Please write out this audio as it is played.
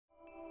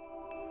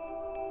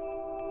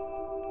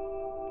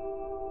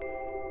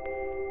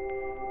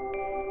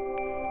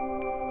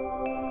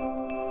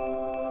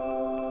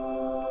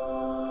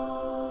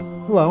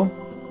Hello,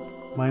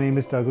 my name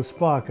is Douglas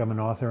Bloch. I'm an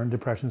author and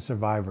depression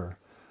survivor.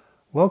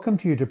 Welcome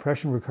to your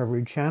Depression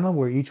Recovery channel,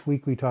 where each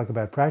week we talk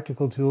about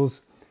practical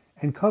tools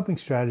and coping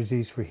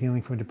strategies for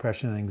healing from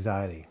depression and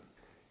anxiety.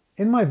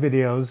 In my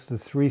videos, the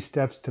 3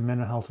 steps to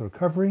mental health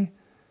recovery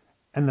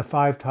and the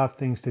 5 top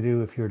things to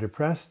do if you're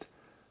depressed,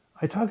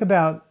 I talk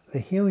about the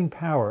healing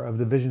power of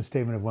the vision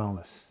statement of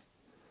wellness.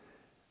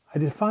 I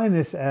define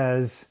this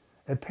as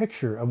a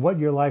picture of what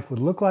your life would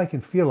look like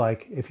and feel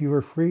like if you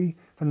were free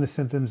from the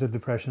symptoms of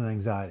depression and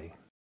anxiety.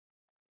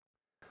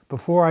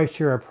 Before I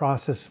share a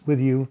process with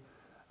you,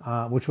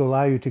 which will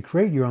allow you to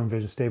create your own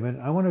vision statement,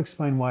 I want to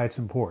explain why it's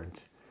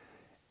important.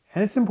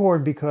 And it's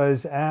important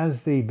because,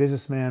 as the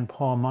businessman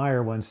Paul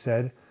Meyer once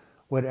said,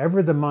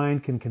 whatever the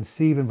mind can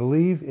conceive and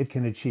believe, it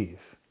can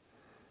achieve.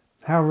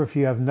 However, if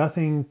you have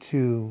nothing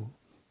to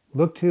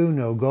look to,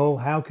 no goal,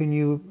 how can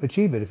you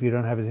achieve it if you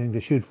don't have anything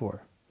to shoot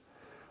for?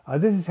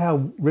 This is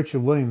how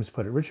Richard Williams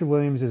put it. Richard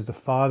Williams is the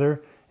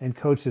father and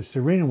coach of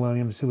Serena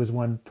Williams, who has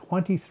won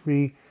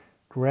 23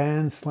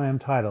 Grand Slam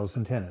titles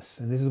in tennis.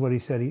 And this is what he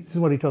said. This is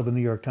what he told the New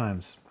York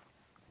Times.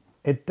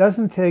 It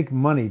doesn't take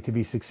money to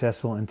be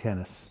successful in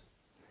tennis.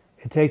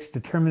 It takes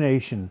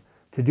determination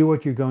to do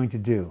what you're going to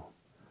do.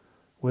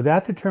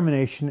 Without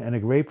determination and a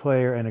great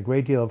player and a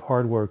great deal of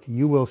hard work,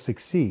 you will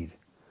succeed.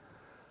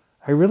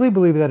 I really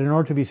believe that in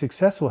order to be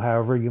successful,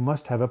 however, you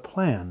must have a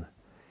plan.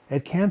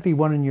 It can't be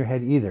one in your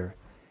head either.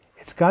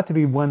 It's got to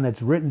be one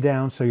that's written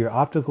down so your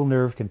optical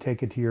nerve can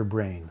take it to your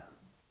brain.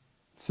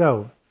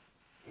 So,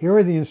 here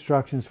are the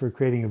instructions for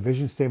creating a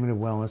vision statement of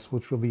wellness,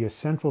 which will be a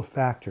central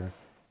factor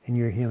in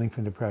your healing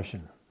from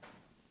depression.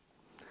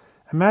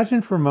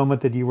 Imagine for a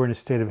moment that you were in a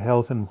state of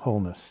health and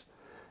wholeness.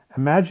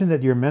 Imagine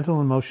that your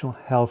mental and emotional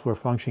health were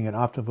functioning at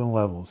optimal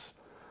levels.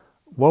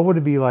 What would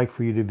it be like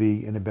for you to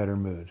be in a better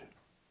mood?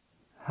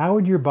 How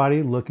would your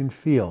body look and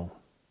feel?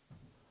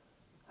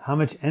 How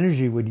much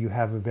energy would you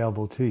have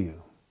available to you?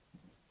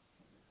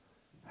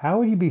 How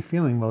would you be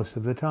feeling most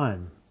of the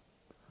time?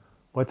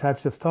 What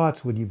types of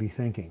thoughts would you be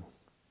thinking?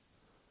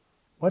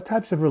 What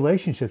types of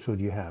relationships would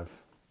you have?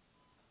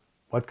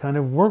 What kind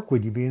of work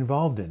would you be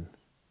involved in?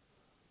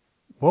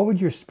 What would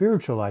your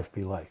spiritual life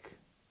be like?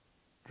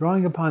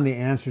 Drawing upon the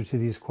answers to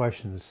these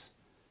questions,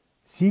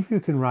 see if you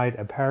can write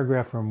a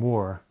paragraph or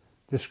more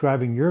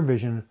describing your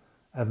vision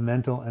of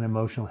mental and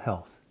emotional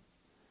health.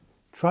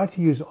 Try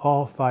to use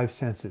all 5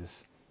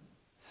 senses: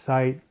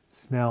 sight,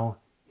 smell,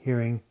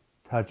 hearing,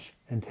 touch,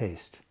 and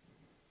taste.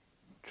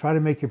 Try to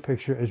make your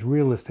picture as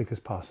realistic as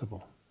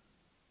possible.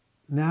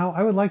 Now,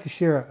 I would like to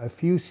share a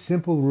few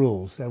simple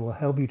rules that will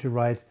help you to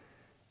write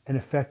an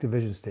effective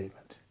vision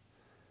statement.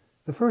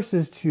 The first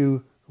is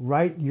to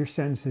write your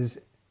sentences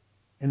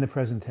in the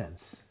present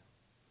tense.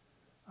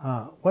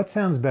 What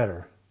sounds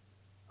better?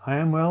 I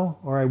am well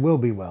or I will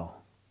be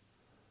well.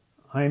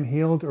 I am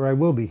healed or I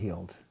will be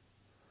healed.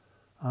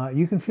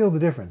 You can feel the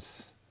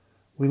difference.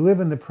 We live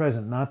in the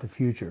present, not the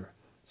future.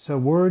 So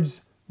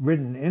words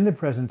written in the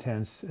present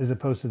tense as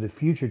opposed to the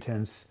future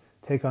tense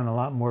take on a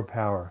lot more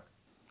power.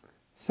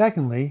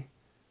 Secondly,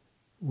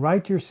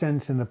 write your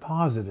sentence in the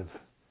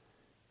positive,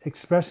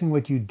 expressing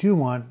what you do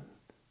want,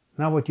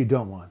 not what you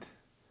don't want.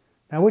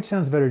 Now, which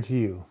sounds better to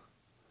you?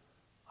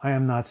 I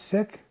am not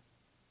sick,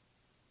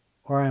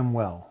 or I am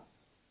well.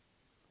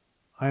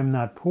 I am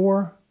not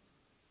poor,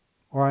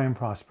 or I am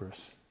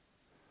prosperous.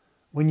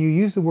 When you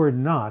use the word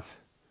not,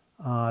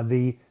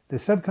 the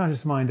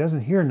subconscious mind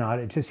doesn't hear not,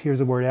 it just hears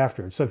the word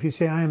after it. So if you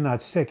say I am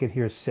not sick, it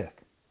hears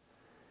sick.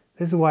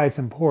 This is why it's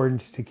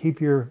important to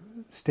keep your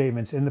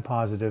statements in the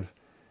positive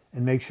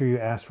and make sure you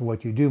ask for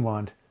what you do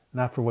want,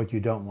 not for what you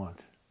don't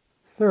want.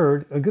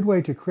 Third, a good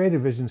way to create a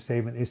vision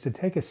statement is to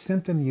take a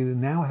symptom you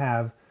now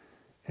have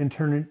and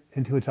turn it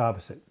into its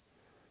opposite.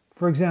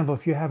 For example,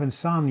 if you have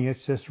insomnia,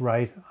 just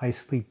write, I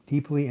sleep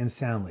deeply and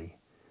soundly.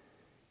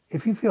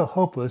 If you feel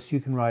hopeless,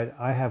 you can write,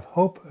 I have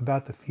hope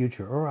about the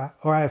future, or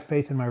I have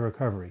faith in my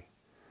recovery.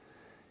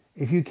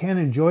 If you can't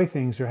enjoy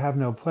things or have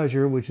no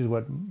pleasure, which is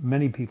what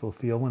many people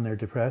feel when they're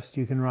depressed,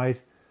 you can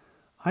write,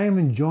 I am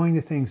enjoying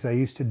the things I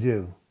used to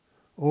do,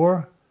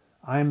 or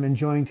I am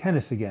enjoying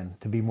tennis again,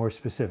 to be more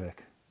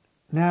specific.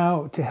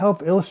 Now, to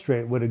help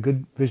illustrate what a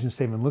good vision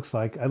statement looks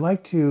like, I'd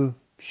like to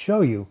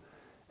show you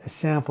a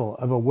sample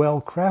of a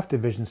well-crafted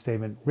vision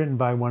statement written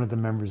by one of the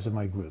members of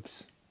my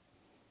groups.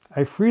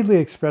 I freely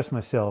express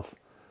myself,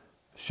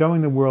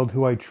 showing the world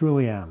who I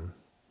truly am.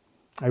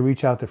 I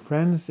reach out to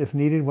friends if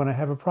needed when I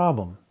have a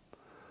problem.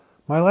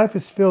 My life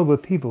is filled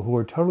with people who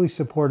are totally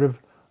supportive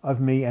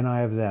of me and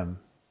I of them.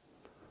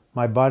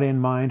 My body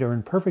and mind are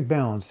in perfect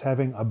balance,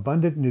 having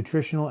abundant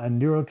nutritional and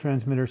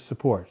neurotransmitter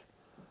support.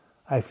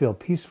 I feel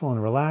peaceful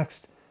and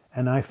relaxed,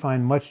 and I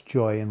find much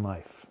joy in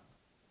life.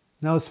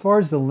 Now, as far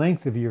as the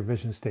length of your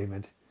vision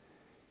statement,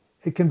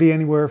 it can be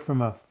anywhere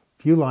from a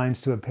few lines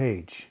to a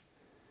page.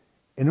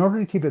 In order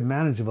to keep it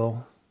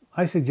manageable,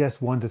 I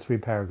suggest 1 to 3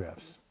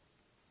 paragraphs.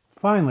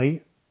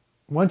 Finally,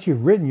 once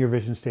you've written your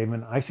vision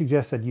statement, I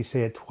suggest that you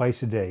say it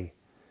twice a day.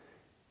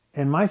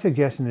 And my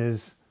suggestion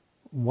is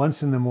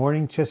once in the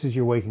morning just as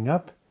you're waking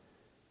up,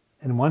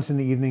 and once in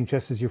the evening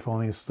just as you're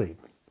falling asleep.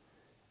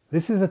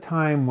 This is a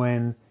time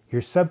when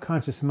your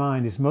subconscious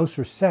mind is most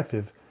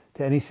receptive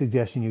to any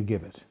suggestion you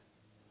give it.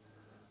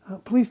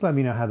 Please let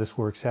me know how this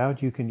works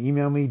out. You can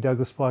email me,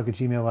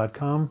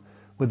 douglasbloch@gmail.com,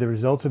 with the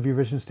results of your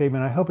vision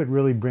statement. I hope it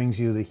really brings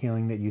you the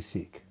healing that you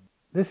seek.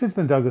 This has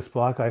been Douglas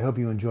Bloch. I hope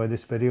you enjoyed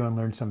this video and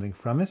learned something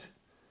from it.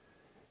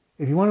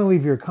 If you want to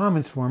leave your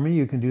comments for me,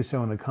 you can do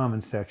so in the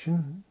comments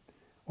section,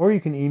 or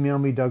you can email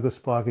me,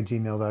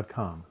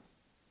 douglasbloch@gmail.com.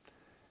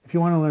 If you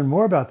want to learn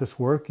more about this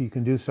work, you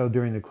can do so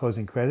during the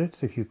closing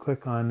credits. If you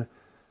click on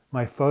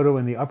my photo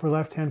in the upper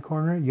left-hand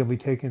corner, you'll be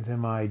taken to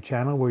my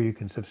channel where you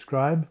can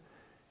subscribe.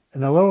 In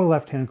the lower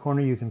left-hand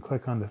corner, you can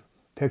click on the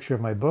picture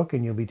of my book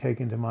and you'll be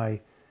taken to my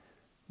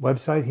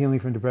website,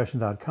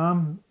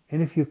 healingfromdepression.com.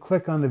 And if you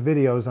click on the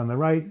videos on the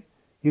right,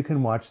 you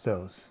can watch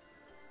those.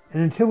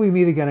 And until we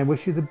meet again, I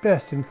wish you the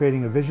best in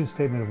creating a vision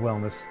statement of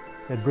wellness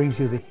that brings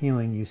you the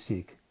healing you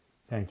seek.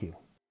 Thank you.